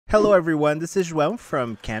Hello everyone, this is João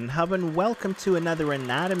from Kenhub and welcome to another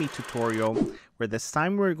anatomy tutorial where this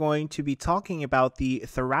time we're going to be talking about the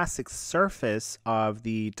thoracic surface of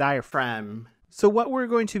the diaphragm. So what we're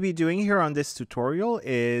going to be doing here on this tutorial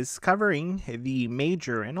is covering the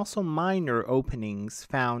major and also minor openings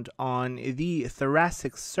found on the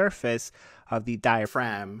thoracic surface of the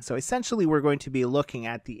diaphragm. So essentially we're going to be looking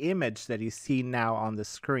at the image that you see now on the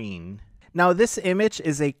screen. Now this image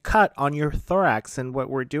is a cut on your thorax, and what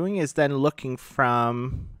we're doing is then looking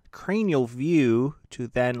from cranial view to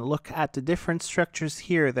then look at the different structures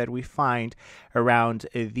here that we find around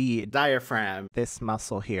the diaphragm, this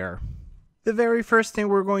muscle here. The very first thing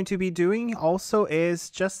we're going to be doing also is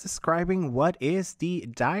just describing what is the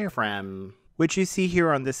diaphragm, which you see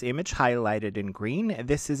here on this image highlighted in green.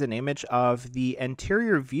 This is an image of the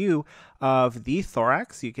anterior view of the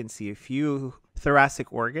thorax. You can see a few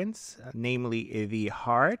thoracic organs, namely the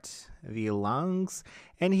heart, the lungs,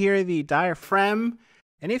 and here the diaphragm.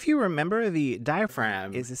 And if you remember, the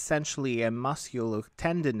diaphragm is essentially a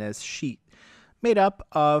musculotendinous sheet made up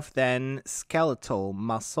of then skeletal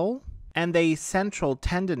muscle and a central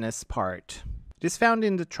tendinous part. It is found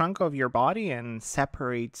in the trunk of your body and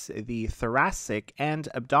separates the thoracic and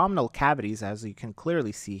abdominal cavities, as you can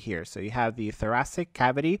clearly see here. So you have the thoracic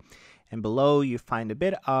cavity, and below you find a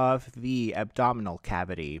bit of the abdominal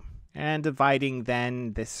cavity. And dividing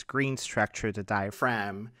then this green structure, the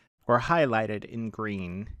diaphragm, or highlighted in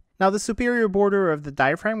green. Now the superior border of the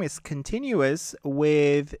diaphragm is continuous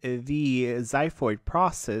with the xiphoid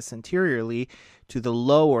process anteriorly to the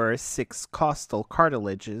lower 6 costal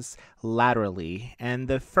cartilages laterally, and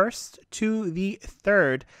the first to the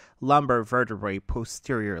third lumbar vertebrae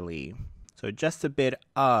posteriorly. So just a bit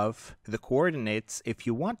of the coordinates if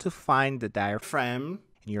you want to find the diaphragm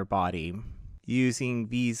in your body using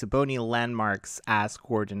these bony landmarks as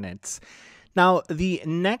coordinates. Now, the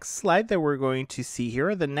next slide that we're going to see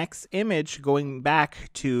here, the next image going back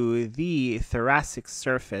to the thoracic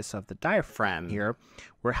surface of the diaphragm here,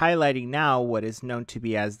 we're highlighting now what is known to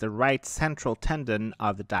be as the right central tendon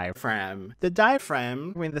of the diaphragm. The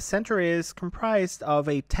diaphragm, in the center, is comprised of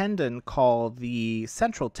a tendon called the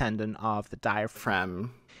central tendon of the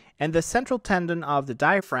diaphragm. And the central tendon of the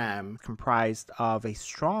diaphragm comprised of a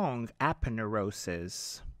strong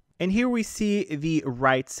aponeurosis. And here we see the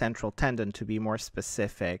right central tendon, to be more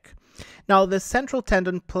specific. Now, the central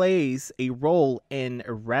tendon plays a role in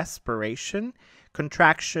respiration.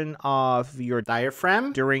 Contraction of your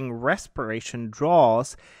diaphragm during respiration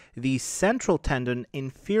draws the central tendon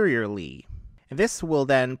inferiorly. And this will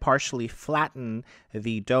then partially flatten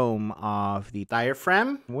the dome of the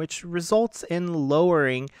diaphragm, which results in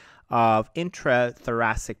lowering of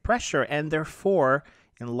intrathoracic pressure and therefore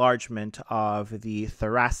enlargement of the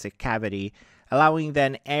thoracic cavity, allowing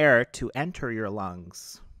then air to enter your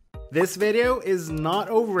lungs. This video is not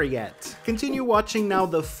over yet. Continue watching now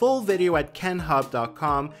the full video at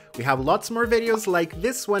kenhub.com. We have lots more videos like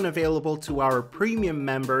this one available to our premium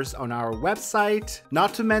members on our website,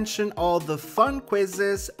 not to mention all the fun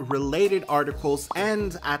quizzes, related articles,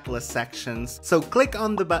 and atlas sections. So click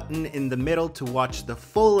on the button in the middle to watch the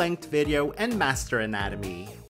full-length video and master anatomy.